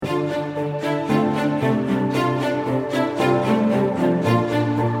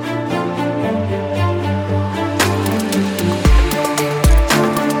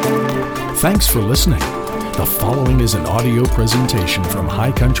Thanks for listening. The following is an audio presentation from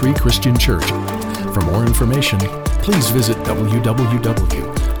High Country Christian Church. For more information, please visit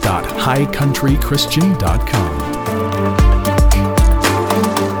www.highcountrychristian.com.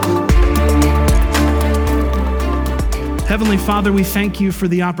 Heavenly Father, we thank you for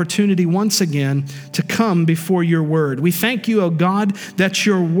the opportunity once again to come before your word. We thank you, O God, that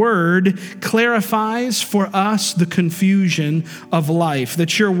your word clarifies for us the confusion of life,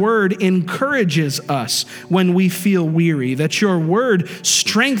 that your word encourages us when we feel weary, that your word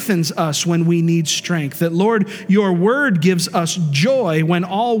strengthens us when we need strength, that, Lord, your word gives us joy when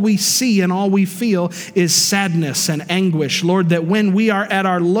all we see and all we feel is sadness and anguish. Lord, that when we are at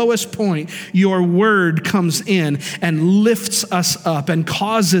our lowest point, your word comes in and lifts us up and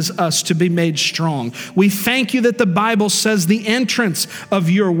causes us to be made strong. We thank you that the Bible says the entrance of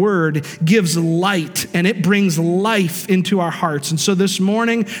your word gives light and it brings life into our hearts. And so this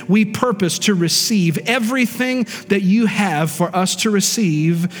morning we purpose to receive everything that you have for us to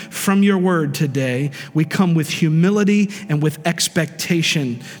receive from your word today. We come with humility and with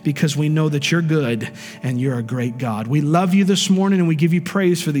expectation because we know that you're good and you're a great God. We love you this morning and we give you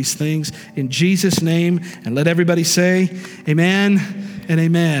praise for these things in Jesus' name. And let everybody say, amen and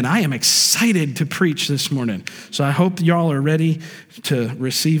amen. I am excited to preach this morning. So I hope y'all are ready to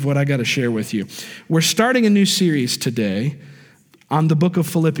receive what I got to share with you. We're starting a new series today on the book of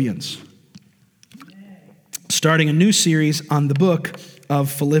Philippians. Starting a new series on the book of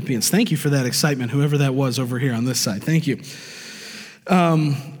Philippians. Thank you for that excitement, whoever that was over here on this side. Thank you.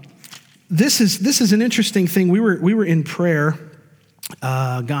 This is an interesting thing. We were in prayer,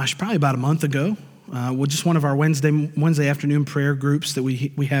 probably about a month ago. Just one of our Wednesday afternoon prayer groups that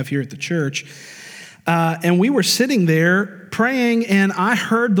we have here at the church. And we were sitting there praying, and I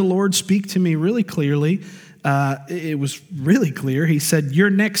heard the Lord speak to me really clearly. It was really clear. He said, your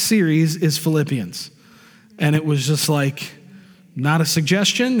next series is Philippians. And it was just like, not a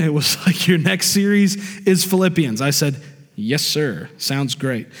suggestion. It was like, your next series is Philippians. I said, yes, sir. Sounds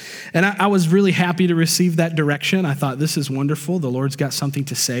great. And I was really happy to receive that direction. I thought, this is wonderful. The Lord's got something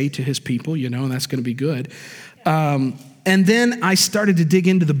to say to his people, and that's going to be good. And then I started to dig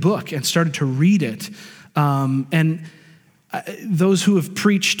into the book and started to read it. Those who have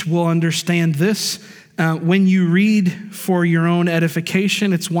preached will understand this. When you read for your own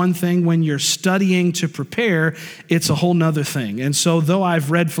edification, it's one thing. When you're studying to prepare, it's a whole nother thing. And so though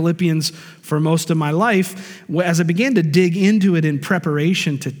I've read Philippians for most of my life, as I began to dig into it in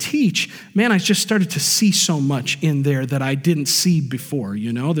preparation to teach, man, I just started to see so much in there that I didn't see before,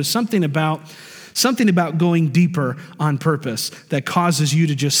 There's something about going deeper on purpose that causes you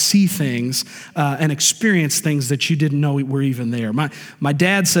to just see things and experience things that you didn't know were even there. My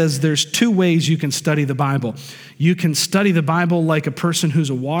dad says there's two ways you can study the Bible. You can study the Bible like a person who's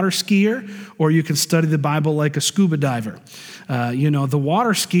a water skier, or you can study the Bible like a scuba diver. The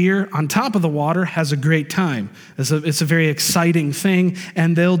water skier on top of the water has a great time. It's a very exciting thing,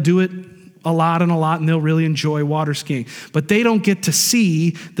 and they'll do it a lot, and they'll really enjoy water skiing. But they don't get to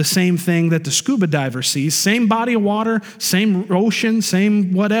see the same thing that the scuba diver sees. Same body of water, same ocean,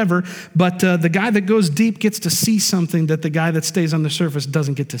 same whatever, but the guy that goes deep gets to see something that the guy that stays on the surface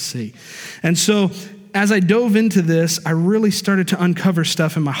doesn't get to see. And so as I dove into this, I really started to uncover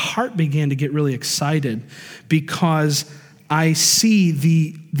stuff, and my heart began to get really excited because I see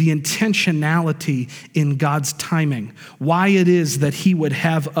the intentionality in God's timing, why it is that he would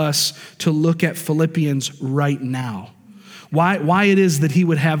have us to look at Philippians right now, why it is that he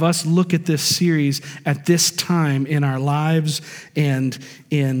would have us look at this series at this time in our lives and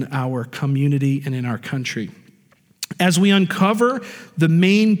in our community and in our country. As we uncover the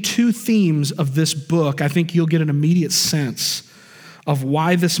main two themes of this book, I think you'll get an immediate sense of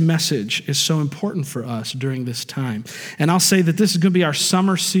why this message is so important for us during this time. And I'll say that this is going to be our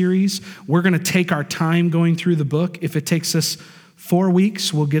summer series. We're going to take our time going through the book. If it takes us 4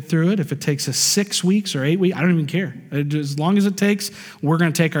 weeks, we'll get through it. If it takes us 6 weeks or 8 weeks, I don't even care. As long as it takes, we're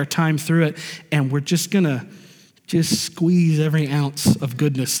going to take our time through it. And we're just going to squeeze every ounce of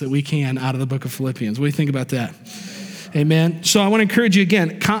goodness that we can out of the book of Philippians. What do you think about that? Amen. So I want to encourage you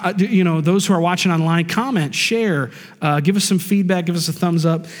again, those who are watching online, comment, share, give us some feedback, give us a thumbs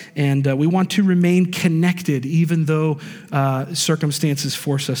up, and we want to remain connected even though circumstances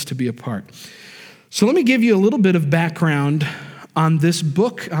force us to be apart. So let me give you a little bit of background on this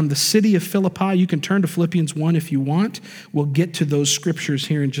book, on the city of Philippi. You can turn to Philippians 1 if you want. We'll get to those scriptures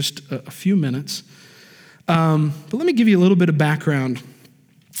here in just a few minutes. But let me give you a little bit of background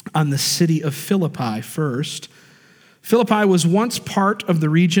on the city of Philippi first. Philippi was once part of the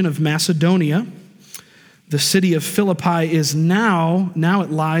region of Macedonia. The city of Philippi is now it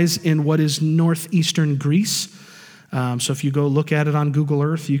lies in what is northeastern Greece. So if you go look at it on Google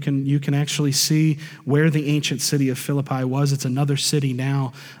Earth, you can actually see where the ancient city of Philippi was. It's another city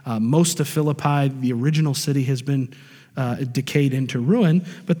now. Most of Philippi, the original city, has been decayed into ruin,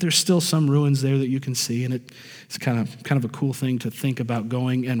 but there's still some ruins there that you can see, and it's kind of a cool thing to think about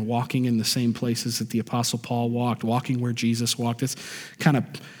going and walking in the same places that the Apostle Paul walked, walking where Jesus walked. It's kind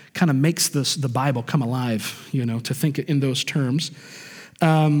of makes the Bible come alive, to think in those terms.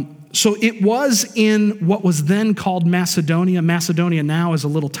 So it was in what was then called Macedonia. Macedonia now is a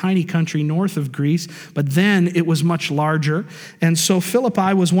little tiny country north of Greece, but then it was much larger. And so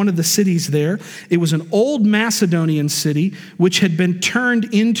Philippi was one of the cities there. It was an old Macedonian city, which had been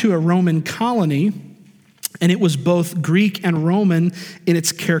turned into a Roman colony, and it was both Greek and Roman in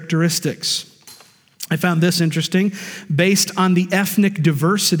its characteristics. I found this interesting. Based on the ethnic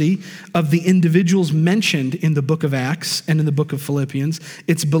diversity of the individuals mentioned in the book of Acts and in the book of Philippians,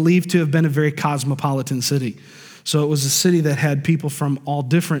 it's believed to have been a very cosmopolitan city. So it was a city that had people from all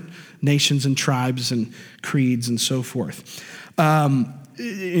different nations and tribes and creeds and so forth.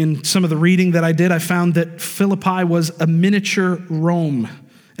 In some of the reading that I did, I found that Philippi was a miniature Rome,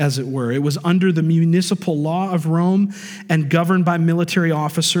 as it were. It was under the municipal law of Rome and governed by military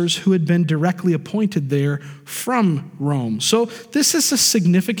officers who had been directly appointed there from Rome. So this is a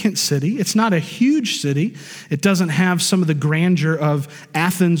significant city. It's not a huge city. It doesn't have some of the grandeur of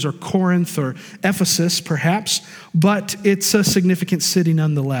Athens or Corinth or Ephesus, perhaps, but it's a significant city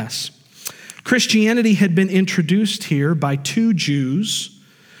nonetheless. Christianity had been introduced here by two Jews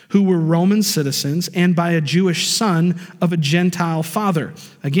who were Roman citizens, and by a Jewish son of a Gentile father.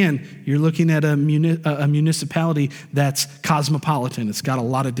 Again, you're looking at a municipality that's cosmopolitan. It's got a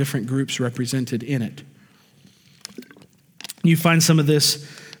lot of different groups represented in it. You find some of this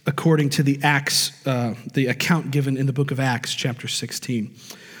according to the account given in the book of Acts, chapter 16.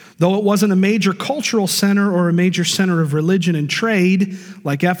 Though it wasn't a major cultural center or a major center of religion and trade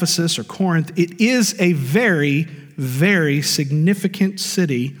like Ephesus or Corinth, it is a very, very significant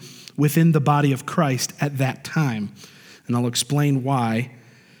city within the body of Christ at that time. And I'll explain why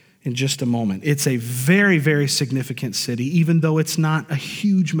in just a moment. It's a very, very significant city, even though it's not a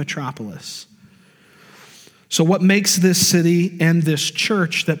huge metropolis. So what makes this city and this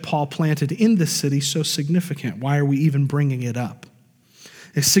church that Paul planted in this city so significant? Why are we even bringing it up?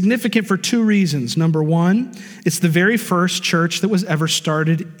 It's significant for two reasons. Number one, it's the very first church that was ever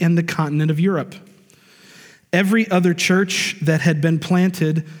started in the continent of Europe. Every other church that had been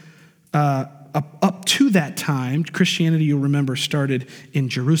planted up to that time, Christianity, you'll remember, started in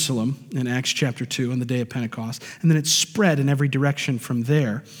Jerusalem in Acts chapter 2 on the day of Pentecost, and then it spread in every direction from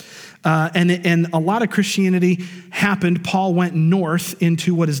there. And a lot of Christianity happened. Paul went north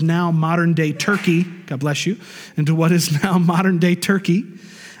into what is now modern-day Turkey, God bless you, into what is now modern-day Turkey.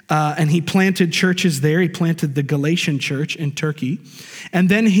 And he planted churches there. He planted the Galatian church in Turkey. And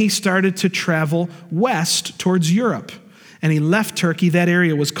then he started to travel west towards Europe. And he left Turkey. That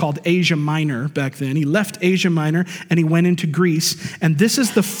area was called Asia Minor back then. He left Asia Minor and he went into Greece. And this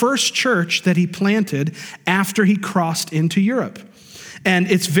is the first church that he planted after he crossed into Europe.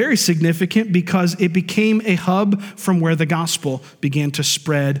 And it's very significant because it became a hub from where the gospel began to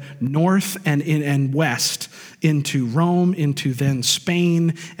spread north and west into Rome, into then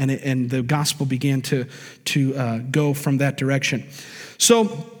Spain, and the gospel began to go from that direction.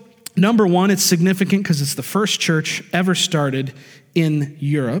 So, number one, it's significant because it's the first church ever started in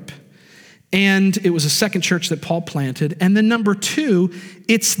Europe. And it was the second church that Paul planted. And then number two,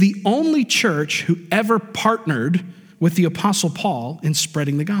 it's the only church who ever partnered with the Apostle Paul in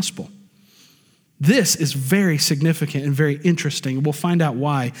spreading the gospel. This is very significant and very interesting. We'll find out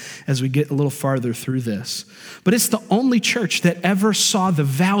why as we get a little farther through this. But it's the only church that ever saw the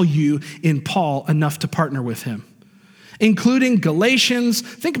value in Paul enough to partner with him, including Galatians.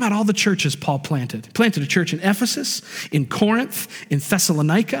 Think about all the churches Paul planted. He planted a church in Ephesus, in Corinth, in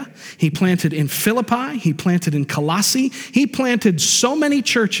Thessalonica. He planted in Philippi. He planted in Colossae. He planted so many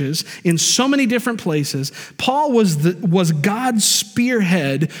churches in so many different places. Paul was God's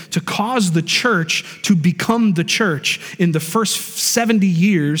spearhead to cause the church to become the church in the first 70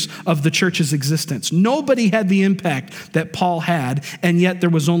 years of the church's existence. Nobody had the impact that Paul had, and yet there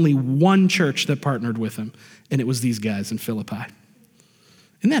was only one church that partnered with him. And it was these guys in Philippi.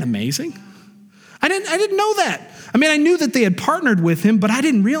 Isn't that amazing? I didn't know that. I mean, I knew that they had partnered with him, but I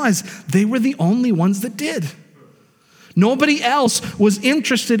didn't realize they were the only ones that did. Nobody else was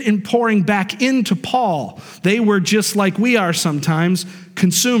interested in pouring back into Paul. They were just like we are sometimes,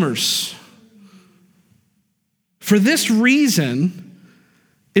 consumers. For this reason,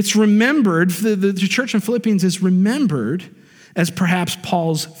 It's remembered, the church in Philippians is remembered as perhaps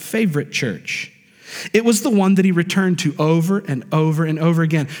Paul's favorite church. It was the one that he returned to over and over and over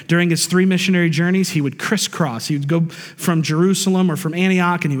again. During his 3 missionary journeys, he would crisscross. He would go from Jerusalem or from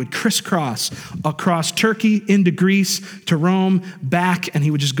Antioch, and he would crisscross across Turkey into Greece to Rome, back, and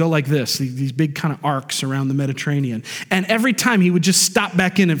he would just go like this, these big kind of arcs around the Mediterranean. And every time he would just stop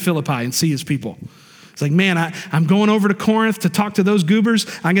back in Philippi and see his people. It's like, man, I'm going over to Corinth to talk to those goobers.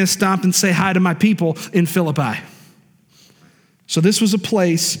 I'm going to stop and say hi to my people in Philippi. So this was a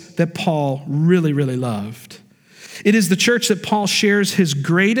place that Paul really, really loved. It is the church that Paul shares his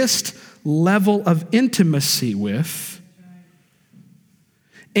greatest level of intimacy with.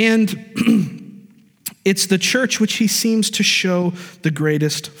 And it's the church which he seems to show the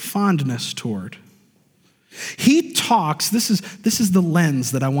greatest fondness toward. He talks, this is the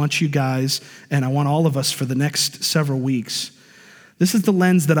lens that I want you guys, and I want all of us for the next several weeks. This is the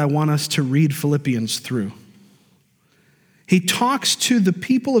lens that I want us to read Philippians through. He talks to the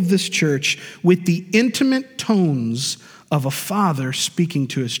people of this church with the intimate tones of a father speaking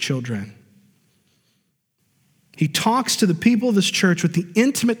to his children. He talks to the people of this church with the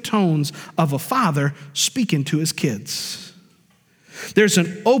intimate tones of a father speaking to his kids. There's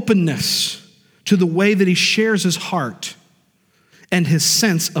an openness to the way that he shares his heart and his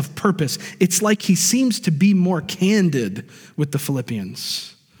sense of purpose. It's like he seems to be more candid with the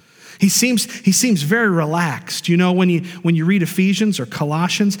Philippians. He seems very relaxed. You know, when you read Ephesians or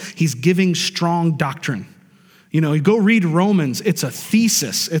Colossians, he's giving strong doctrine. You know, you go read Romans, it's a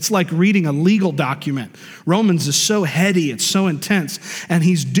thesis. It's like reading a legal document. Romans is so heady, it's so intense, and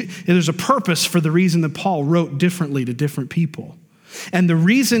there's a purpose for the reason that Paul wrote differently to different people. And the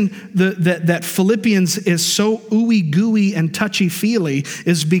reason that Philippians is so ooey-gooey and touchy-feely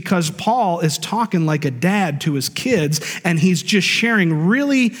is because Paul is talking like a dad to his kids, and he's just sharing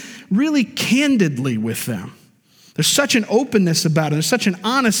really, really candidly with them. There's such an openness about it. There's such an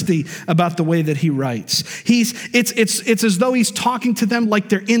honesty about the way that he writes. It's as though he's talking to them like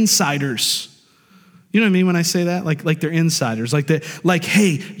they're insiders. You know what I mean when I say that? Like they're insiders. Like,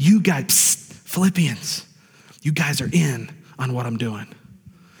 hey, you guys, psst, Philippians, you guys are in on what I'm doing.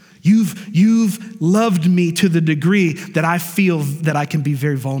 You've loved me to the degree that I feel that I can be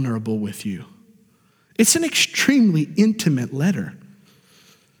very vulnerable with you. It's an extremely intimate letter.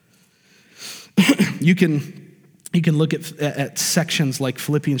 You can look at sections like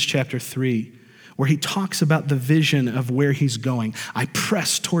Philippians chapter 3, where he talks about the vision of where he's going. I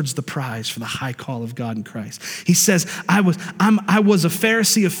press towards the prize for the high call of God in Christ. He says, I was a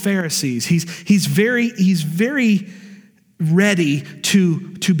Pharisee of Pharisees. He's very ready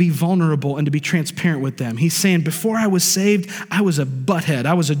to be vulnerable and to be transparent with them. He's saying, before I was saved, I was a butthead.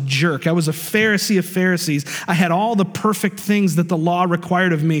 I was a jerk. I was a Pharisee of Pharisees. I had all the perfect things that the law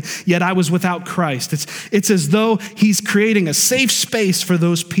required of me, yet I was without Christ. It's as though he's creating a safe space for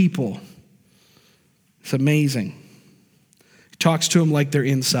those people. It's amazing. He talks to them like they're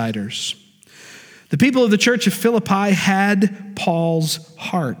insiders. The people of the church of Philippi had Paul's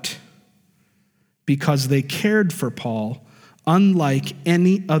heart because they cared for Paul unlike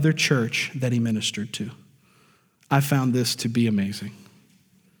any other church that he ministered to. I found this to be amazing.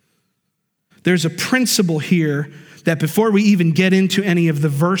 There's a principle here that before we even get into any of the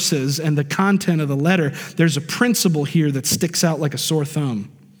verses and the content of the letter, there's a principle here that sticks out like a sore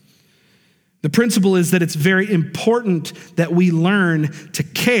thumb. The principle is that it's very important that we learn to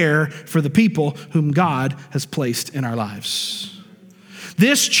care for the people whom God has placed in our lives.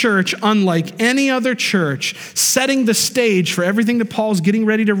 This church, unlike any other church, setting the stage for everything that Paul's getting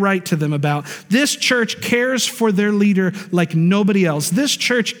ready to write to them about, this church cares for their leader like nobody else. This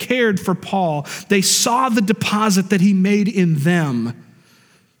church cared for Paul. They saw the deposit that he made in them,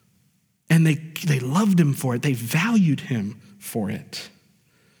 and they loved him for it. They valued him for it.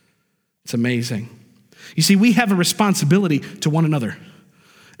 It's amazing. You see, we have a responsibility to one another.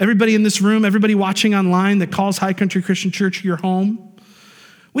 Everybody in this room, everybody watching online that calls High Country Christian Church your home,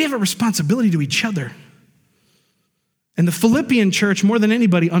 we have a responsibility to each other. And the Philippian church, more than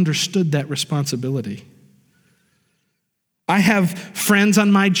anybody, understood that responsibility. I have friends on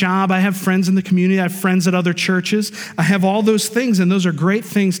my job. I have friends in the community. I have friends at other churches. I have all those things, and those are great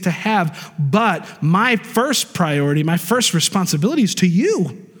things to have. But my first priority, my first responsibility is to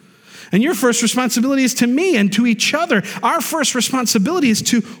you. And your first responsibility is to me and to each other. Our first responsibility is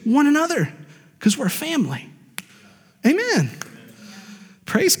to one another because we're a family. Amen.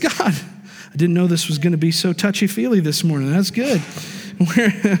 Praise God. I didn't know this was going to be so touchy-feely this morning. That's good.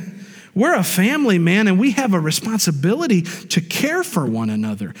 We're a family, man, and we have a responsibility to care for one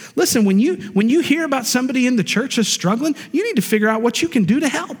another. Listen, when you hear about somebody in the church that's struggling, you need to figure out what you can do to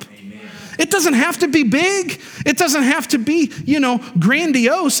help. Amen. It doesn't have to be big. It doesn't have to be,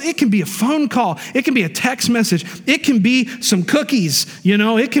 grandiose. It can be a phone call. It can be a text message. It can be some cookies.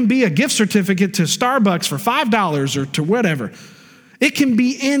 It can be a gift certificate to Starbucks for $5 or to whatever. It can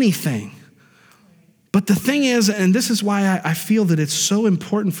be anything. But the thing is, and this is why I feel that it's so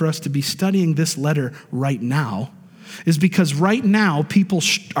important for us to be studying this letter right now, is because right now people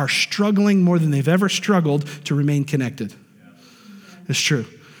are struggling more than they've ever struggled to remain connected. It's true.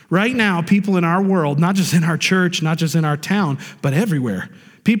 Right now, people in our world, not just in our church, not just in our town, but everywhere,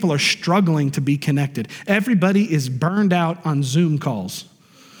 people are struggling to be connected. Everybody is burned out on Zoom calls.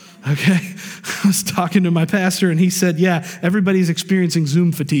 Okay? I was talking to my pastor and he said, yeah, everybody's experiencing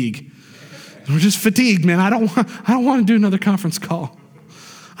Zoom fatigue. We're just fatigued, man. I don't want to do another conference call.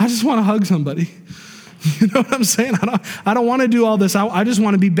 I just want to hug somebody. You know what I'm saying? I don't want to do all this. I just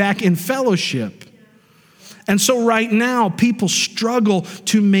want to be back in fellowship. And so right now, people struggle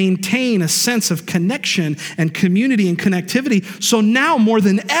to maintain a sense of connection and community and connectivity. So now more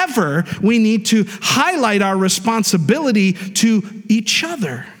than ever, we need to highlight our responsibility to each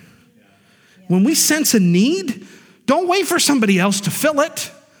other. When we sense a need, don't wait for somebody else to fill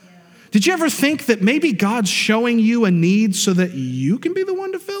it. Did you ever think that maybe God's showing you a need so that you can be the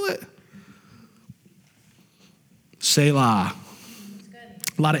one to fill it? Selah.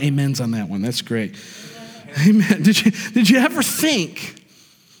 A lot of amens on that one. That's great. Amen. Did you ever think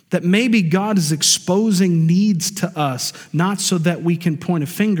that maybe God is exposing needs to us, not so that we can point a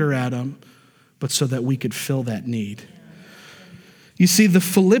finger at them, but so that we could fill that need? You see, the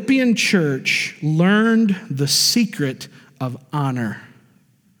Philippian church learned the secret of honor.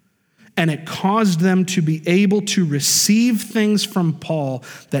 And it caused them to be able to receive things from Paul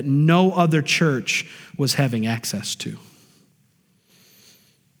that no other church was having access to.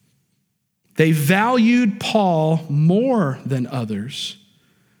 They valued Paul more than others,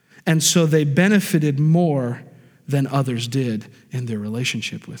 and so they benefited more than others did in their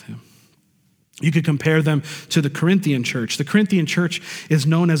relationship with him. You could compare them to the Corinthian church. The Corinthian church is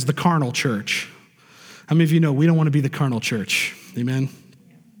known as the carnal church. How many of you know we don't want to be the carnal church? Amen?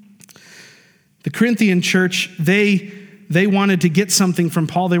 The Corinthian church, they wanted to get something from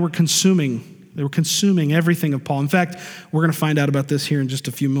Paul. They were consuming everything of Paul. In fact, we're going to find out about this here in just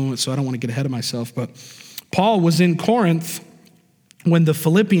a few moments, so I don't want to get ahead of myself. But Paul was in Corinth when the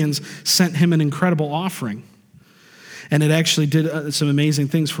Philippians sent him an incredible offering. And it actually did some amazing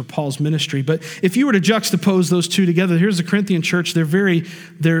things for Paul's ministry. But if you were to juxtapose those two together, here's the Corinthian church. They're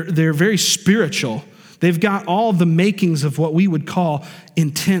very spiritual. They've got all the makings of what we would call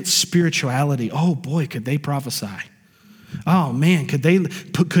intense spirituality. Oh boy, could they prophesy? Oh man, could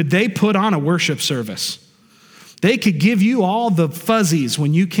they put on a worship service? They could give you all the fuzzies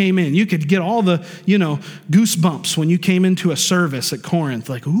when you came in. You could get all the, goosebumps when you came into a service at Corinth.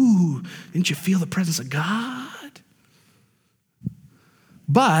 Like, ooh, didn't you feel the presence of God?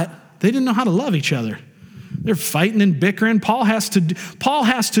 But they didn't know how to love each other. They're fighting and bickering. Paul has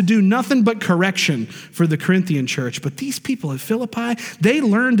to do nothing but correction for the Corinthian church. But these people at Philippi, they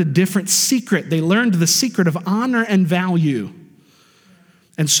learned a different secret. They learned the secret of honor and value.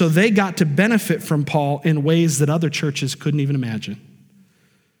 And so they got to benefit from Paul in ways that other churches couldn't even imagine.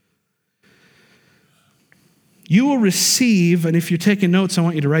 You will receive, and if you're taking notes, I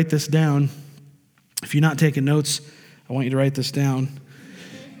want you to write this down. If you're not taking notes, I want you to write this down.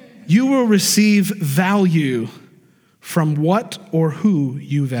 You will receive value from what or who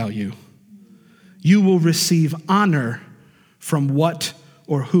you value. You will receive honor from what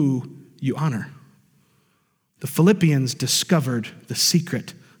or who you honor. The Philippians discovered the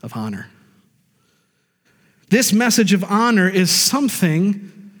secret of honor. This message of honor is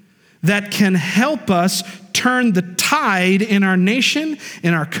something that can help us turn the tide in our nation,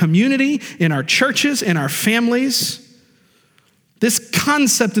 in our community, in our churches, in our families. This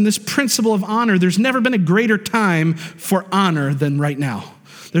concept and this principle of honor, there's never been a greater time for honor than right now.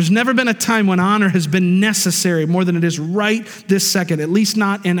 There's never been a time when honor has been necessary more than it is right this second, at least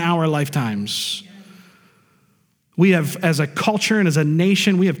not in our lifetimes. We have, as a culture and as a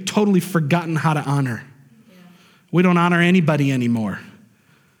nation, we have totally forgotten how to honor. We don't honor anybody anymore.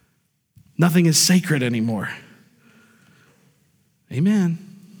 Nothing is sacred anymore. Amen.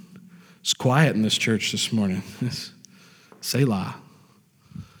 It's quiet in this church this morning. Selah.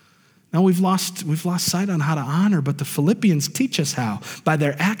 Now we've lost sight on how to honor, but the Philippians teach us how, by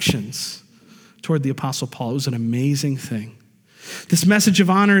their actions toward the Apostle Paul. It was an amazing thing. This message of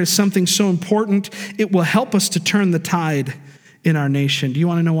honor is something so important, it will help us to turn the tide in our nation. Do you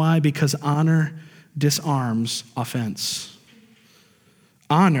want to know why? Because honor disarms offense.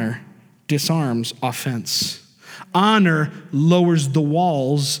 Honor disarms offense. Honor lowers the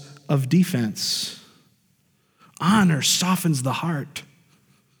walls of defense. Honor softens the heart.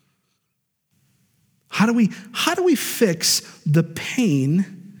 How do we fix the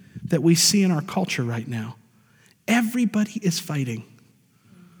pain that we see in our culture right now? Everybody is fighting.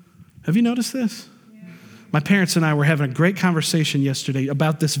 Have you noticed this? Yeah. My parents and I were having a great conversation yesterday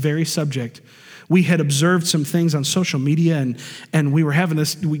about this very subject. We had observed some things on social media and we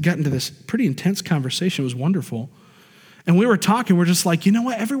got into this pretty intense conversation. It was wonderful. And we were talking, we're just like, you know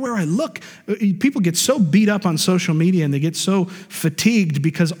what, everywhere I look, people get so beat up on social media and they get so fatigued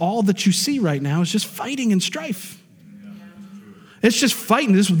because all that you see right now is just fighting and strife. It's just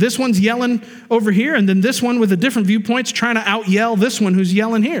fighting. This one's yelling over here, and then this one with a different viewpoint's trying to out-yell this one who's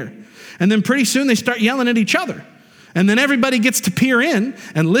yelling here. And then pretty soon they start yelling at each other. And then everybody gets to peer in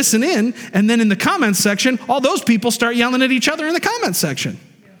and listen in, and then in the comments section, all those people start yelling at each other in the comments section.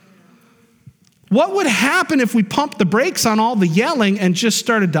 What would happen if we pumped the brakes on all the yelling and just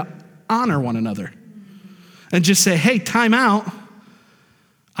started to honor one another? And just say, hey, time out.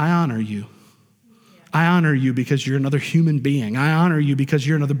 I honor you. I honor you because you're another human being. I honor you because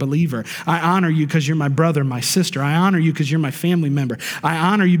you're another believer. I honor you because you're my brother, my sister. I honor you because you're my family member. I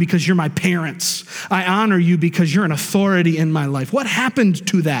honor you because you're my parents. I honor you because you're an authority in my life. What happened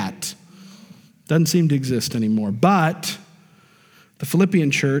to that? Doesn't seem to exist anymore. But the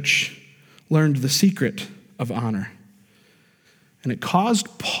Philippian church learned the secret of honor. And it's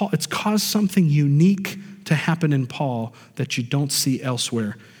caused something unique to happen in Paul that you don't see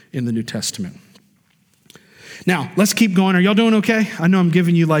elsewhere in the New Testament. Now, let's keep going. Are y'all doing okay? I know I'm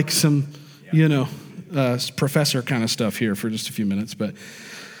giving you like some, professor kind of stuff here for just a few minutes, but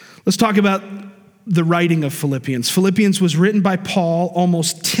let's talk about the writing of Philippians. Philippians was written by Paul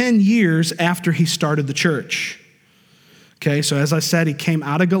almost 10 years after he started the church. Okay, so as I said, he came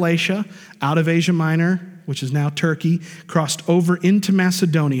out of Galatia, out of Asia Minor, which is now Turkey, crossed over into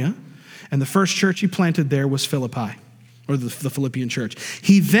Macedonia, and the first church he planted there was Philippi, or the Philippian church.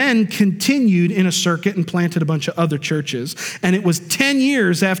 He then continued in a circuit and planted a bunch of other churches, and it was 10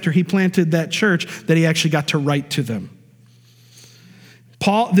 years after he planted that church that he actually got to write to them.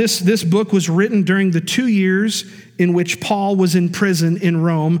 Paul, this book was written during the 2 years in which Paul was in prison in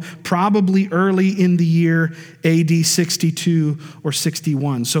Rome, probably early in the year AD 62 or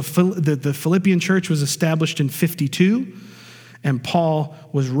 61. So the Philippian church was established in 52, and Paul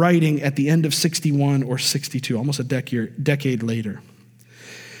was writing at the end of 61 or 62, almost a decade later.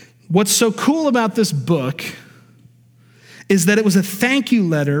 What's so cool about this book is that it was a thank you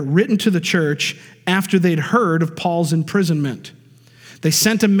letter written to the church after they'd heard of Paul's imprisonment. They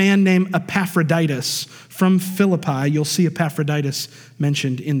sent a man named Epaphroditus from Philippi. You'll see Epaphroditus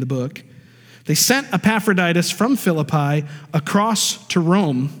mentioned in the book. They sent Epaphroditus from Philippi across to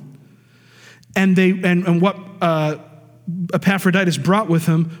Rome, and what Epaphroditus brought with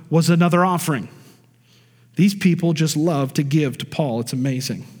him was another offering. These people just love to give to Paul. It's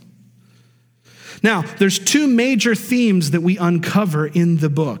amazing. Now, there's two major themes that we uncover in the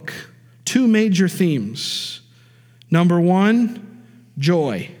book. Two major themes. Number one,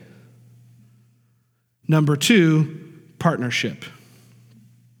 joy. Number two, partnership.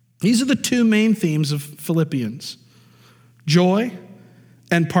 These are the two main themes of Philippians: joy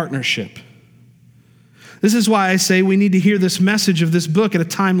and partnership. This is why I say we need to hear this message of this book at a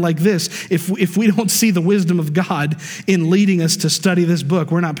time like this. If we don't see the wisdom of God in leading us to study this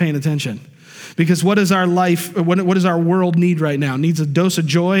book, we're not paying attention. Because what does our life, what does our world need right now? It needs a dose of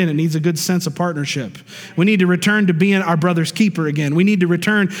joy, and it needs a good sense of partnership. We need to return to being our brother's keeper again. We need to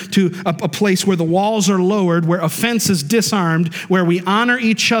return to a place where the walls are lowered, where offense is disarmed, where we honor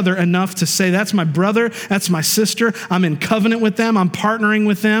each other enough to say, that's my brother, that's my sister, I'm in covenant with them, I'm partnering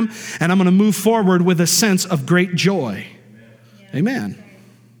with them, and I'm going to move forward with a sense of great joy. Amen.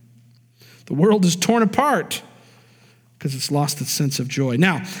 The world is torn apart because it's lost its sense of joy.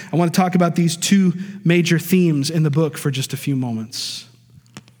 Now, I want to talk about these two major themes in the book for just a few moments.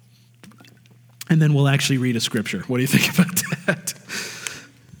 And then we'll actually read a scripture. What do you think about that?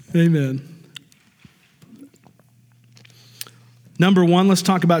 Amen. Number one, let's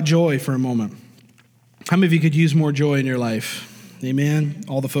talk about joy for a moment. How many of you could use more joy in your life? Amen.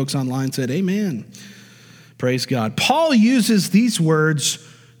 All the folks online said amen. Praise God. Paul uses these words,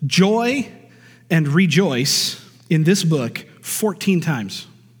 joy and rejoice, in this book 14 times.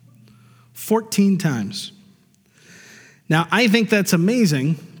 14 times. Now, I think that's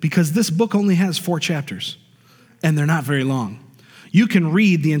amazing because this book only has 4 chapters, and they're not very long. You can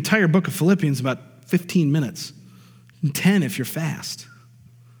read the entire book of Philippians in about 15 minutes. and 10 if you're fast.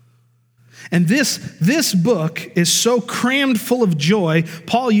 And this book is so crammed full of joy.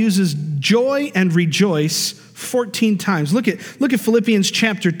 Paul uses joy and rejoice 14 times. Look at Philippians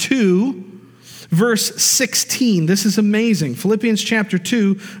chapter 2, verse 16. This is amazing. Philippians chapter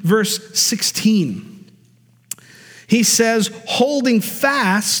 2, verse 16. He says, holding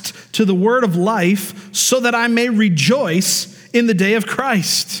fast to the word of life so that I may rejoice in the day of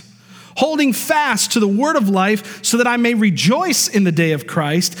Christ. Holding fast to the word of life so that I may rejoice in the day of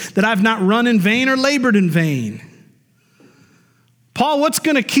Christ, that I've not run in vain or labored in vain. Paul, what's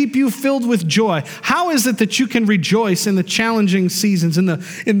going to keep you filled with joy? How is it that you can rejoice in the challenging seasons, in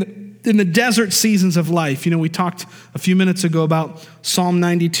the desert seasons of life? You know, we talked a few minutes ago about Psalm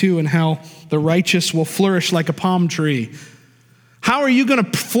 92 and how the righteous will flourish like a palm tree. How are you going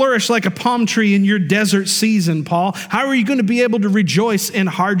to flourish like a palm tree in your desert season, Paul? How are you going to be able to rejoice in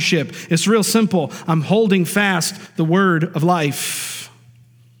hardship? It's real simple. I'm holding fast the word of life.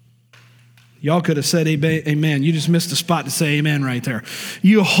 Y'all could have said amen. You just missed a spot to say amen right there.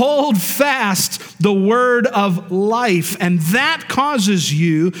 You hold fast the word of life, and that causes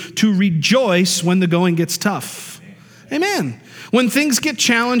you to rejoice when the going gets tough. Amen. When things get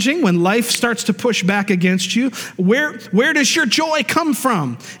challenging, when life starts to push back against you, where does your joy come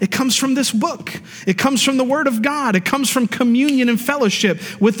from? It comes from this book. It comes from the Word of God. It comes from communion and fellowship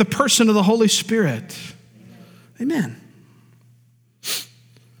with the person of the Holy Spirit. Amen.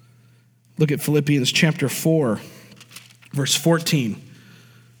 Look at Philippians chapter 4, verse 14.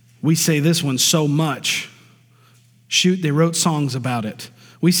 We say this one so much. Shoot, they wrote songs about it.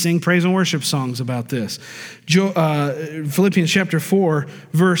 We sing praise and worship songs about this. Philippians chapter 4,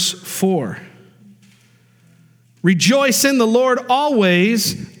 verse 4. Rejoice in the Lord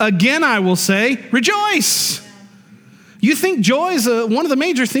always. Again, I will say, rejoice. You think joy is one of the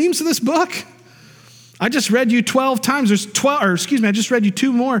major themes of this book? I just read you 12 times. I just read you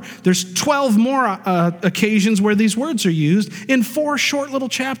 2 more. There's 12 more occasions where these words are used in 4 short little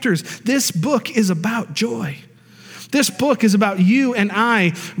chapters. This book is about joy. This book is about you and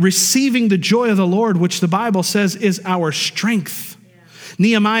I receiving the joy of the Lord, which the Bible says is our strength. Yeah.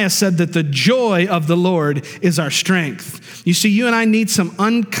 Nehemiah said that the joy of the Lord is our strength. You see, you and I need some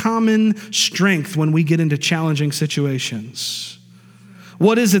uncommon strength when we get into challenging situations.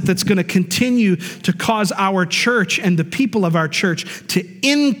 What is it that's going to continue to cause our church and the people of our church to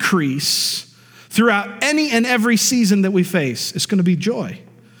increase throughout any and every season that we face? It's going to be joy.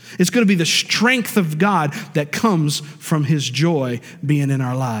 It's going to be the strength of God that comes from his joy being in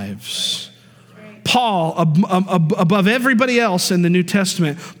our lives. Paul, above everybody else in the New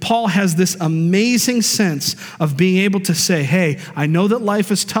Testament, Paul has this amazing sense of being able to say, hey, I know that life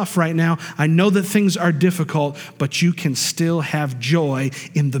is tough right now. I know that things are difficult, but you can still have joy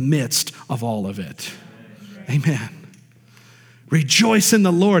in the midst of all of it. Amen. Rejoice in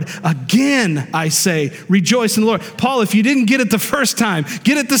the Lord. Again, I say, rejoice in the Lord. Paul, if you didn't get it the first time,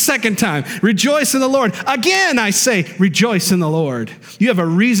 get it the second time. Rejoice in the Lord. Again, I say, rejoice in the Lord. You have a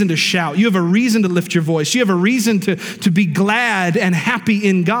reason to shout. You have a reason to lift your voice. You have a reason to be glad and happy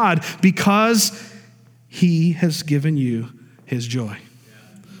in God because he has given you his joy.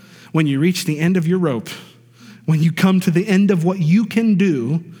 When you reach the end of your rope, when you come to the end of what you can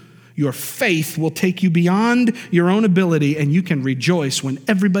do, your faith will take you beyond your own ability, and you can rejoice when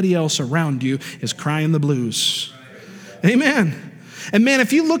everybody else around you is crying the blues. Amen. And man,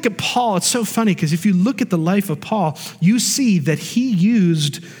 if you look at Paul, it's so funny because if you look at the life of Paul, you see that he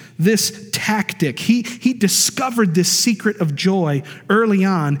used this tactic. He discovered this secret of joy early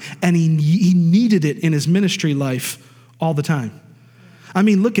on, and he needed it in his ministry life all the time. I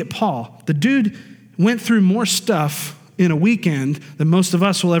mean, look at Paul. The dude went through more stuff in a weekend than most of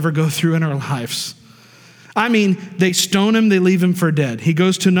us will ever go through in our lives. I mean, they stone him, they leave him for dead. He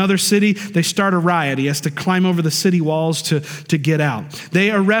goes to another city, they start a riot. He has to climb over the city walls to get out.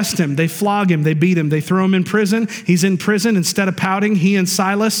 They arrest him, they flog him, they beat him, they throw him in prison. He's in prison. Instead of pouting, he and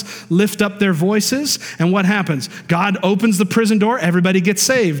Silas lift up their voices. And what happens? God opens the prison door, everybody gets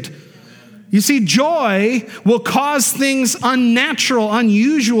saved. You see, joy will cause things unnatural,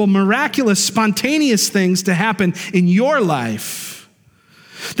 unusual, miraculous, spontaneous things to happen in your life.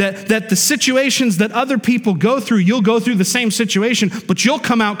 That the situations that other people go through, you'll go through the same situation, but you'll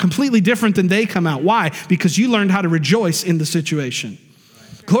come out completely different than they come out. Why? Because you learned how to rejoice in the situation.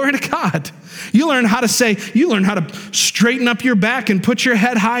 Glory to God. You learn how to straighten up your back and put your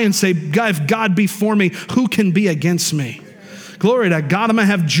head high and say, God, if God be for me, who can be against me? Glory to God, I'm going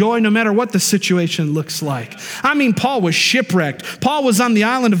to have joy no matter what the situation looks like. I mean, Paul was shipwrecked. Paul was on the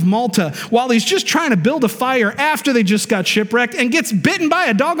island of Malta while he's just trying to build a fire after they just got shipwrecked and gets bitten by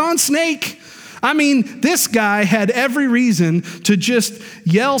a doggone snake. I mean, this guy had every reason to just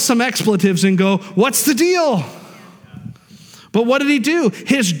yell some expletives and go, "What's the deal?" But what did he do?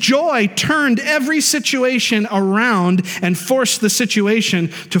 His joy turned every situation around and forced the situation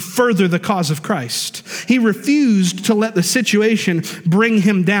to further the cause of Christ. He refused to let the situation bring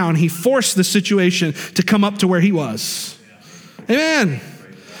him down. He forced the situation to come up to where he was. Amen.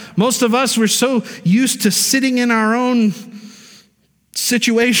 Most of us, we're so used to sitting in our own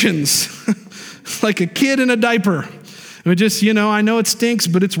situations like a kid in a diaper. We just, I know it stinks,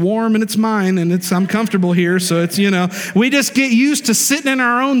 but it's warm and it's mine and I'm comfortable here. So it's, we just get used to sitting in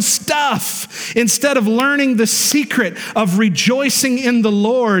our own stuff instead of learning the secret of rejoicing in the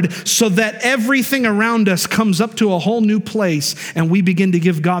Lord so that everything around us comes up to a whole new place and we begin to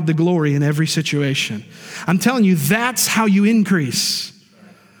give God the glory in every situation. I'm telling you, that's how you increase.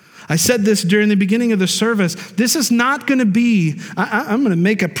 I said this during the beginning of the service. This is not going to be, I'm going to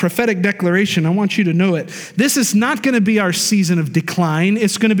make a prophetic declaration. I want you to know it. This is not going to be our season of decline.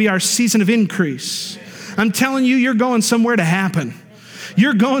 It's going to be our season of increase. I'm telling you, you're going somewhere to happen.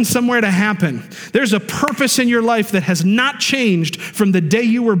 You're going somewhere to happen. There's a purpose in your life that has not changed from the day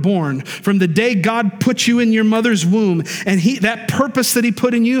you were born, from the day God put you in your mother's womb. And that purpose that he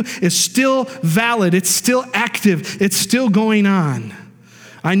put in you is still valid. It's still active. It's still going on.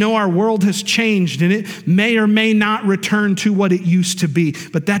 I know our world has changed and it may or may not return to what it used to be,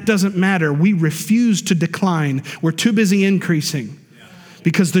 but that doesn't matter. We refuse to decline. We're too busy increasing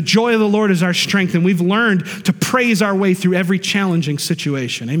because the joy of the Lord is our strength, and we've learned to praise our way through every challenging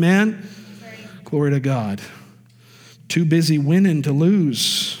situation. Amen? Glory to God. Too busy winning to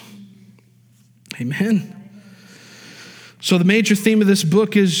lose. Amen. So the major theme of this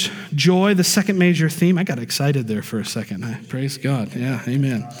book is joy. The second major theme, I got excited there for a second. Praise God. Yeah,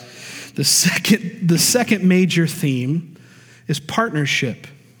 amen. The second major theme is partnership.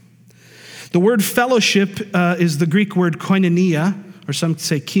 The word fellowship is the Greek word koinonia, or some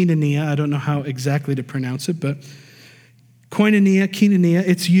say koinonia. I don't know how exactly to pronounce it, but koinonia,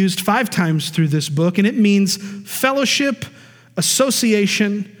 it's used 5 times through this book, and it means fellowship,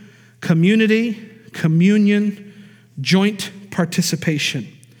 association, community, communion, joint participation.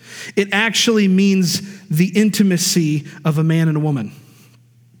 It actually means the intimacy of a man and a woman,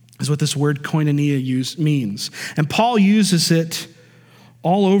 is what this word koinonia means. And Paul uses it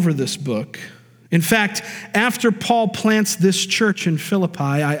all over this book. In fact, after Paul plants this church in Philippi,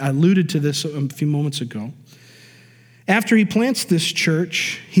 I alluded to this a few moments ago. After he plants this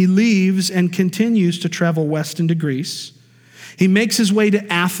church, he leaves and continues to travel west into Greece. He makes his way to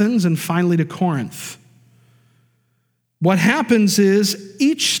Athens and finally to Corinth. What happens is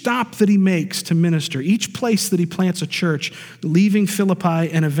each stop that he makes to minister, each place that he plants a church, leaving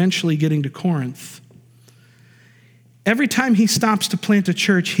Philippi and eventually getting to Corinth, every time he stops to plant a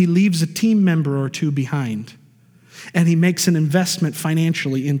church, he leaves a team member or two behind, and he makes an investment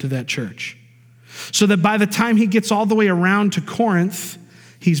financially into that church. So that by the time he gets all the way around to Corinth,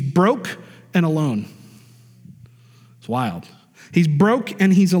 he's broke and alone. It's wild. He's broke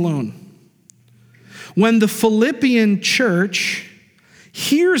and he's alone. When the Philippian church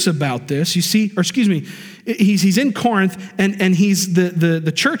hears about this, he's in Corinth, and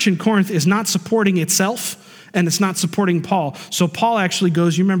the church in Corinth is not supporting itself, and it's not supporting Paul. So Paul actually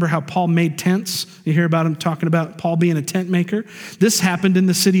goes, you remember how Paul made tents? You hear about him talking about Paul being a tent maker? This happened in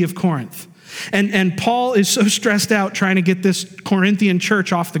the city of Corinth. And Paul is so stressed out trying to get this Corinthian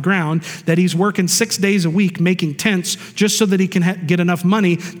church off the ground that he's working 6 days a week making tents just so that he can get enough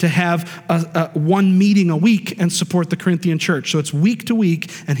money to have one meeting a week and support the Corinthian church. So it's week to week,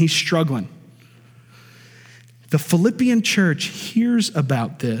 and he's struggling. The Philippian church hears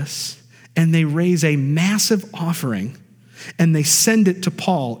about this, and they raise a massive offering, and they send it to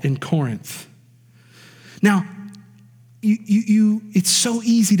Paul in Corinth. Now, it's so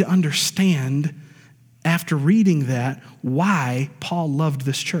easy to understand after reading that why Paul loved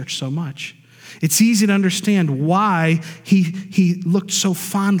this church so much. It's easy to understand why he looked so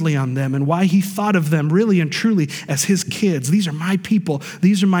fondly on them and why he thought of them really and truly as his kids. These are my people.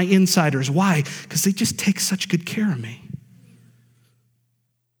 These are my insiders. Why? Because they just take such good care of me.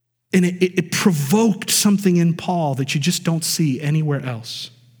 And it provoked something in Paul that you just don't see anywhere else.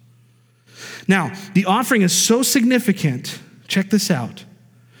 Now, the offering is so significant. Check this out.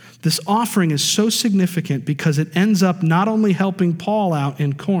 This offering is so significant because it ends up not only helping Paul out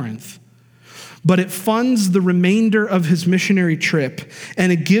in Corinth, but it funds the remainder of his missionary trip,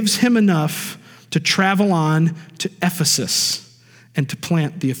 and it gives him enough to travel on to Ephesus and to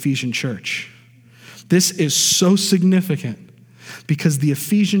plant the Ephesian church. This is so significant because the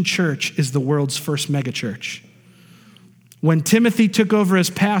Ephesian church is the world's first megachurch. When Timothy took over as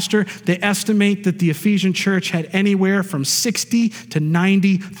pastor, they estimate that the Ephesian church had anywhere from 60 to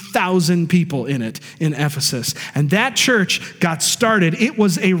 90,000 people in it in Ephesus. And that church got started. It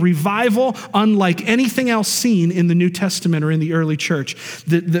was a revival unlike anything else seen in the New Testament or in the early church.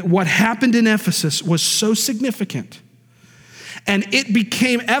 What happened in Ephesus was so significant. And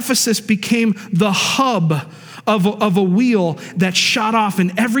Ephesus became the hub of a wheel that shot off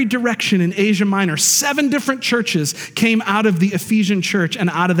in every direction in Asia Minor. 7 different churches came out of the Ephesian church and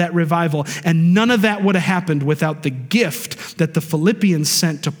out of that revival. And none of that would have happened without the gift that the Philippians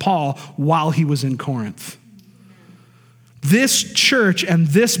sent to Paul while he was in Corinth. This church and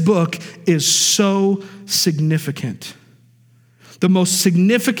this book is so significant. The most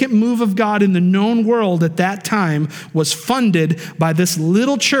significant move of God in the known world at that time was funded by this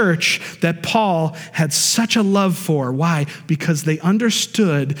little church that Paul had such a love for. Why? Because they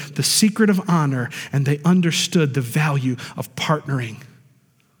understood the secret of honor and they understood the value of partnering.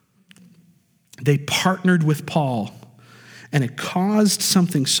 They partnered with Paul, and it caused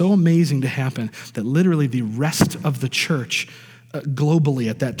something so amazing to happen that literally the rest of the church globally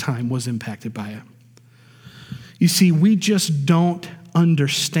at that time was impacted by it. You see, we just don't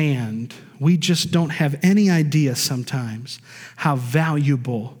understand. We just don't have any idea sometimes how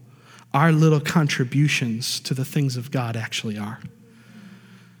valuable our little contributions to the things of God actually are.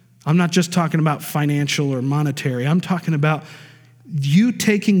 I'm not just talking about financial or monetary. I'm talking about you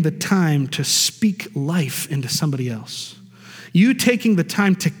taking the time to speak life into somebody else. You taking the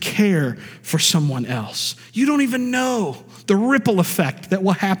time to care for someone else. You don't even know the ripple effect that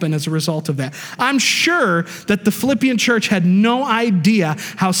will happen as a result of that. I'm sure that the Philippian church had no idea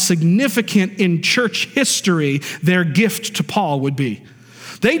how significant in church history their gift to Paul would be.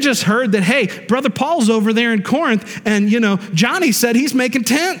 They just heard that, hey, Brother Paul's over there in Corinth, and Johnny said he's making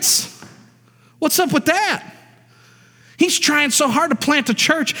tents. What's up with that? He's trying so hard to plant a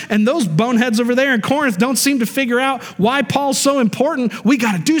church, and those boneheads over there in Corinth don't seem to figure out why Paul's so important. We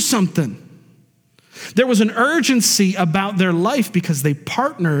got to do something. There was an urgency about their life because they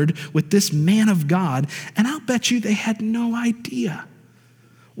partnered with this man of God, and I'll bet you they had no idea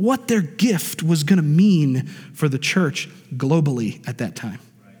what their gift was going to mean for the church globally at that time.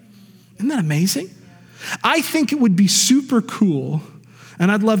 Isn't that amazing? I think it would be super cool,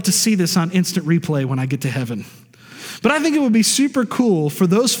 and I'd love to see this on instant replay when I get to heaven. But I think it would be super cool for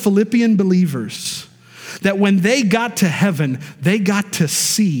those Philippian believers that when they got to heaven, they got to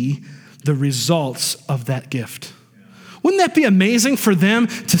see the results of that gift. Wouldn't that be amazing for them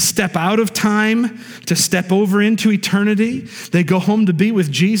to step out of time, to step over into eternity? They go home to be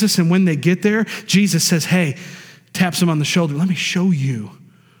with Jesus, and when they get there, Jesus says, hey, taps them on the shoulder, let me show you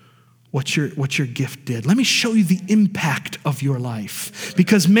what your gift did. Let me show you the impact of your life.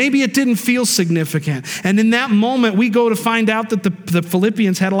 Because maybe it didn't feel significant. And in that moment, we go to find out that the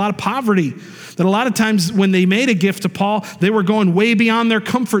Philippians had a lot of poverty. That a lot of times when they made a gift to Paul, they were going way beyond their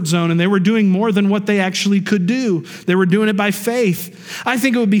comfort zone and they were doing more than what they actually could do. They were doing it by faith. I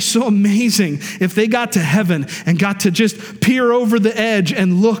think it would be so amazing if they got to heaven and got to just peer over the edge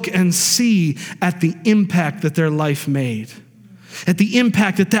and look and see at the impact that their life made. At the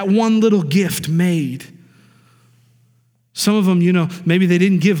impact that one little gift made. Some of them, maybe they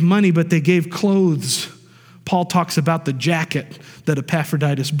didn't give money, but they gave clothes. Paul talks about the jacket that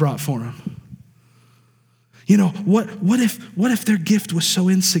Epaphroditus brought for him. What if their gift was so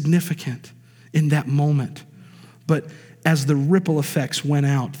insignificant in that moment? But as the ripple effects went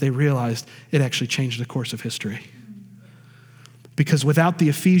out, they realized it actually changed the course of history. Because without the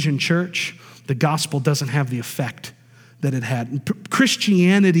Ephesian church, the gospel doesn't have the effect that it had.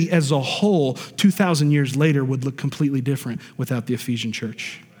 Christianity as a whole, 2,000 years later, would look completely different without the Ephesian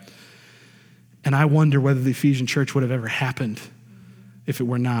church. And I wonder whether the Ephesian church would have ever happened if it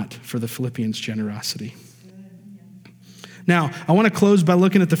were not for the Philippians' generosity. Now, I want to close by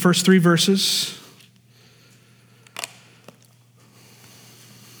looking at the first 3 verses.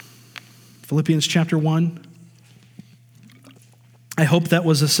 Philippians chapter 1. I hope that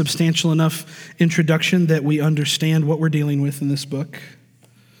was a substantial enough introduction that we understand what we're dealing with in this book.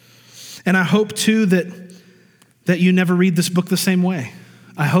 And I hope, too, that you never read this book the same way.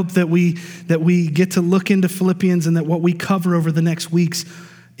 I hope that we get to look into Philippians and that what we cover over the next weeks,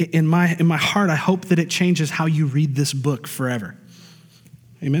 in my heart, I hope that it changes how you read this book forever.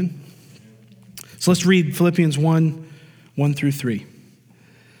 Amen? So let's read Philippians 1 through 3.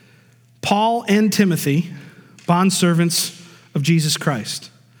 Paul and Timothy, bondservants of Jesus Christ.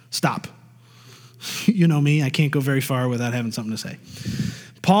 Stop. You know me, I can't go very far without having something to say.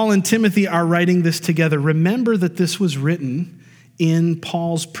 Paul and Timothy are writing this together. Remember that this was written in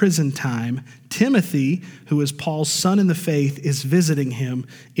Paul's prison time, Timothy, who is Paul's son in the faith, is visiting him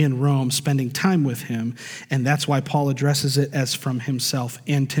in Rome, spending time with him. And that's why Paul addresses it as from himself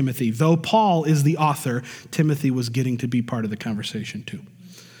and Timothy. Though Paul is the author, Timothy was getting to be part of the conversation too.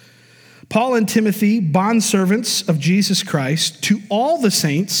 Paul and Timothy, bondservants of Jesus Christ, to all the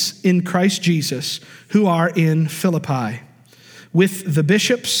saints in Christ Jesus who are in Philippi, with the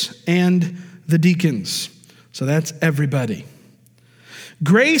bishops and the deacons. So that's everybody.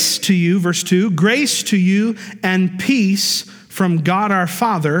 Grace to you, verse 2, grace to you and peace from God our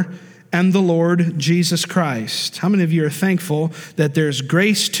Father and the Lord Jesus Christ. How many of you are thankful that there's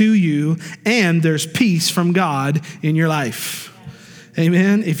grace to you and there's peace from God in your life?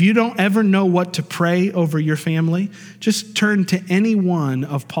 Amen. If you don't ever know what to pray over your family, just turn to any one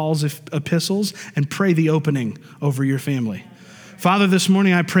of Paul's epistles and pray the opening over your family. Father, this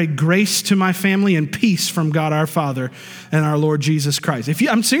morning I pray grace to my family and peace from God our Father and our Lord Jesus Christ.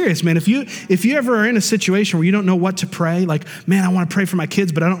 I'm serious, man. If you ever are in a situation where you don't know what to pray, like, man, I want to pray for my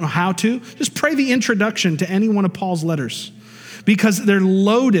kids, but I don't know how to, just pray the introduction to any one of Paul's letters, because they're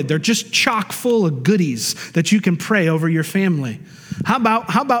loaded. They're just chock full of goodies that you can pray over your family. How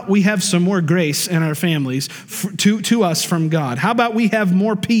about we have some more grace in our families to us from God? How about we have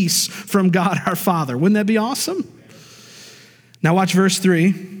more peace from God our Father? Wouldn't that be awesome? Now watch verse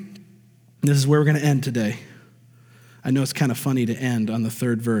 3. This is where we're going to end today. I know it's kind of funny to end on the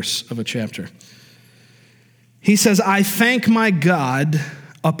third verse of a chapter. He says, I thank my God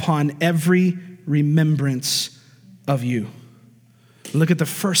upon every remembrance of you. Look at the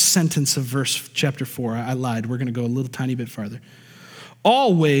first sentence of chapter 4. I lied. We're going to go a little tiny bit farther.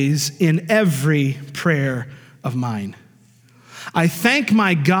 Always in every prayer of mine. I thank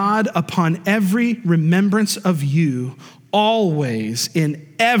my God upon every remembrance of you, always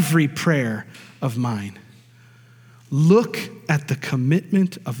in every prayer of mine. Look at the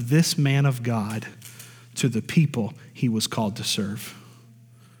commitment of this man of God to the people he was called to serve.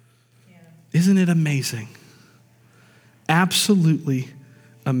 Yeah. Isn't it amazing? Absolutely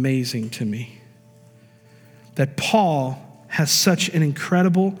amazing to me that Paul has such an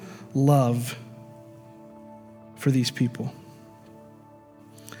incredible love for these people.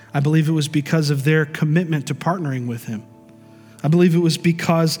 I believe it was because of their commitment to partnering with him. I believe it was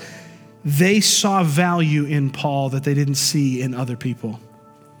because they saw value in Paul that they didn't see in other people.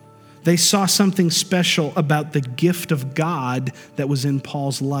 They saw something special about the gift of God that was in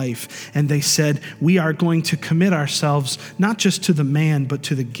Paul's life. And they said, we are going to commit ourselves not just to the man, but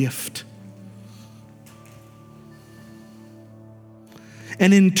to the gift.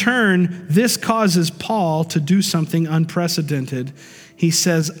 And in turn, this causes Paul to do something unprecedented. He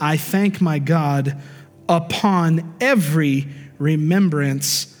says, I thank my God upon every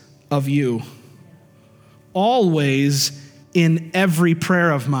remembrance of you. Always in every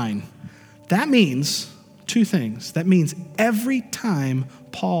prayer of mine. That means two things. That means every time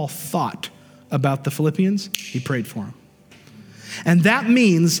Paul thought about the Philippians, he prayed for them. And that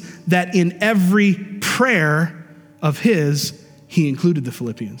means that in every prayer of his, he included the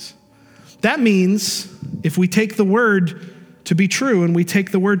Philippians. That means if we take the word to be true and we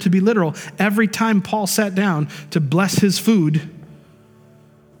take the word to be literal, every time Paul sat down to bless his food,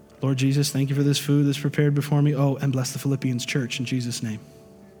 Lord Jesus, thank you for this food that's prepared before me. Oh, and bless the Philippians church in Jesus' name.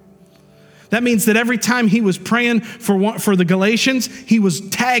 That means that every time he was praying for the Galatians, he was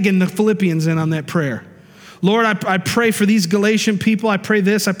tagging the Philippians in on that prayer. Lord, I pray for these Galatian people. I pray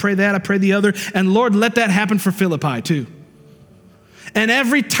this, I pray that, I pray the other. And Lord, let that happen for Philippi too. And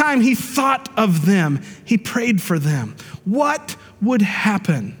every time he thought of them, he prayed for them. What would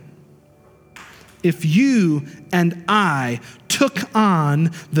happen if you and I took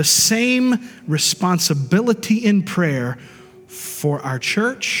on the same responsibility in prayer for our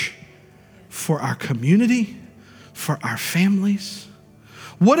church, for our community, for our families?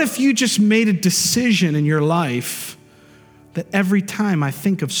 What if you just made a decision in your life that every time I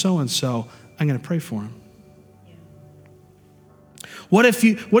think of so-and-so, I'm going to pray for him? What if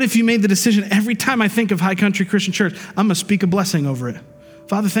you made the decision, every time I think of High Country Christian Church, I'm going to speak a blessing over it?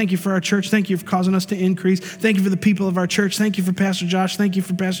 Father, thank you for our church. Thank you for causing us to increase. Thank you for the people of our church. Thank you for Pastor Josh. Thank you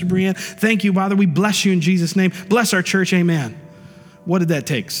for Pastor Brianne. Thank you, Father. We bless you in Jesus' name. Bless our church. Amen. What did that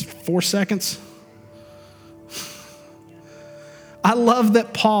take? 4 seconds? I love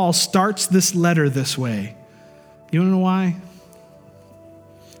that Paul starts this letter this way. You want to know why?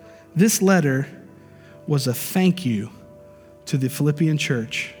 This letter was a thank you to the Philippian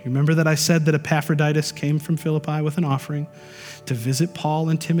church. Remember that I said that Epaphroditus came from Philippi with an offering to visit Paul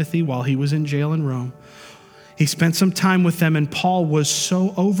and Timothy while he was in jail in Rome. He spent some time with them, and Paul was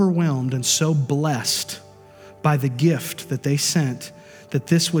so overwhelmed and so blessed by the gift that they sent that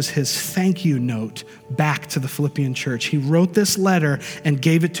this was his thank you note back to the Philippian church. He wrote this letter and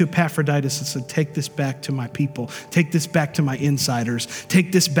gave it to Epaphroditus and said, take this back to my people. Take this back to my insiders.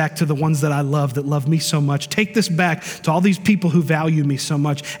 Take this back to the ones that I love, that love me so much. Take this back to all these people who value me so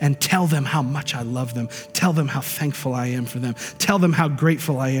much and tell them how much I love them. Tell them how thankful I am for them. Tell them how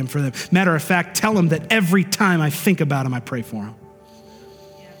grateful I am for them. Matter of fact, tell them that every time I think about them, I pray for them.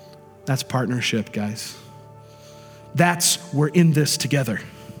 That's partnership, guys. We're in this together.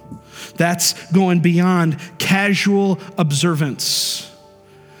 That's going beyond casual observance.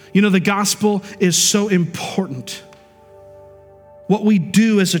 You know, the gospel is so important. What we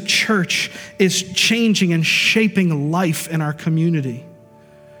do as a church is changing and shaping life in our community.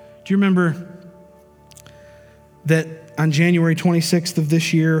 Do you remember that on January 26th of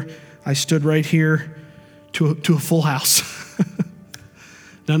this year, I stood right here to a full house?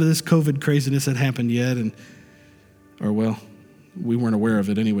 None of this COVID craziness had happened yet, we weren't aware of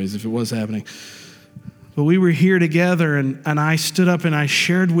it anyways, if it was happening. But we were here together, and I stood up and I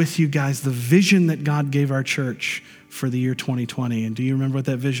shared with you guys the vision that God gave our church for the year 2020. And do you remember what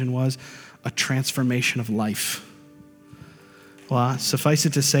that vision was? A transformation of life. Well, suffice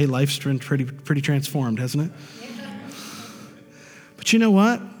it to say, life's been pretty transformed, hasn't it? But you know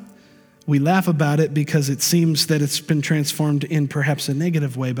what? We laugh about it because it seems that it's been transformed in perhaps a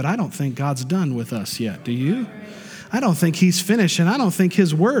negative way, but I don't think God's done with us yet. Do you? I don't think he's finished, and I don't think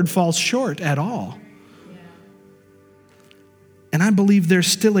his word falls short at all. And I believe there's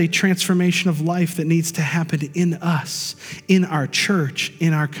still a transformation of life that needs to happen in us, in our church,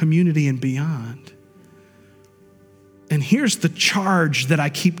 in our community, and beyond. And here's the charge that I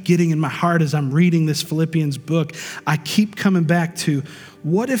keep getting in my heart as I'm reading this Philippians book. I keep coming back to,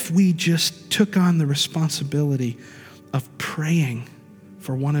 what if we just took on the responsibility of praying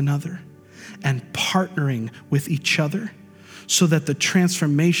for one another and partnering with each other so that the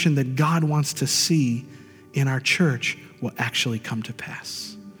transformation that God wants to see in our church will actually come to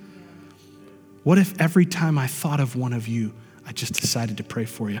pass? What if every time I thought of one of you, I just decided to pray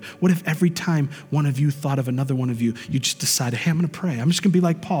for you? What if every time one of you thought of another one of you, you just decided, hey, I'm going to pray. I'm just going to be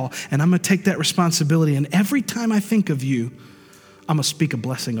like Paul, and I'm going to take that responsibility, and every time I think of you, I'm going to speak a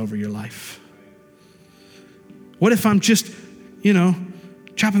blessing over your life? What if I'm just,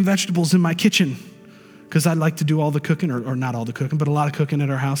 chopping vegetables in my kitchen because I like to do all the cooking, or not all the cooking, but a lot of cooking at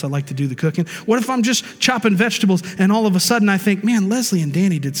our house. I like to do the cooking. What if I'm just chopping vegetables and all of a sudden I think, man, Leslie and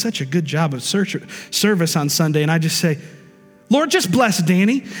Danny did such a good job of service on Sunday, and I just say, Lord, just bless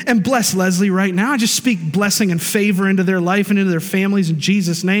Danny and bless Leslie right now. I just speak blessing and favor into their life and into their families in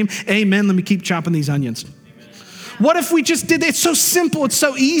Jesus' name. Amen. Let me keep chopping these onions. What if we just did it? It's so simple. It's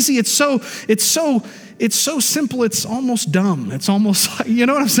so easy. It's so simple. It's almost dumb. It's almost like, you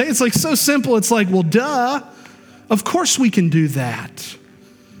know what I'm saying? It's like so simple. It's like, well, duh. Of course we can do that.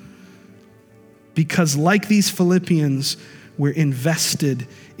 Because like these Philippians, we're invested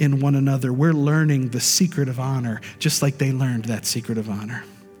in one another. We're learning the secret of honor, just like they learned that secret of honor.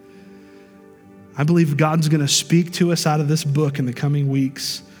 I believe God's going to speak to us out of this book in the coming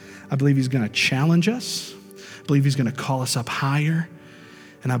weeks. I believe he's going to challenge us. I believe he's going to call us up higher.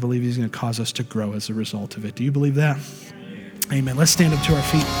 And I believe he's going to cause us to grow as a result of it. Do you believe that? Amen. Let's stand up to our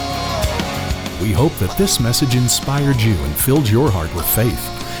feet. We hope that this message inspired you and filled your heart with faith.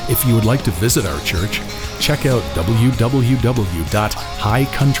 If you would like to visit our church, check out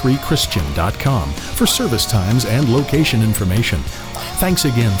www.highcountrychristian.com for service times and location information. Thanks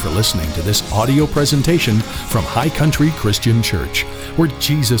again for listening to this audio presentation from High Country Christian Church, where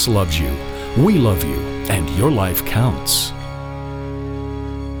Jesus loves you, we love you, and your life counts.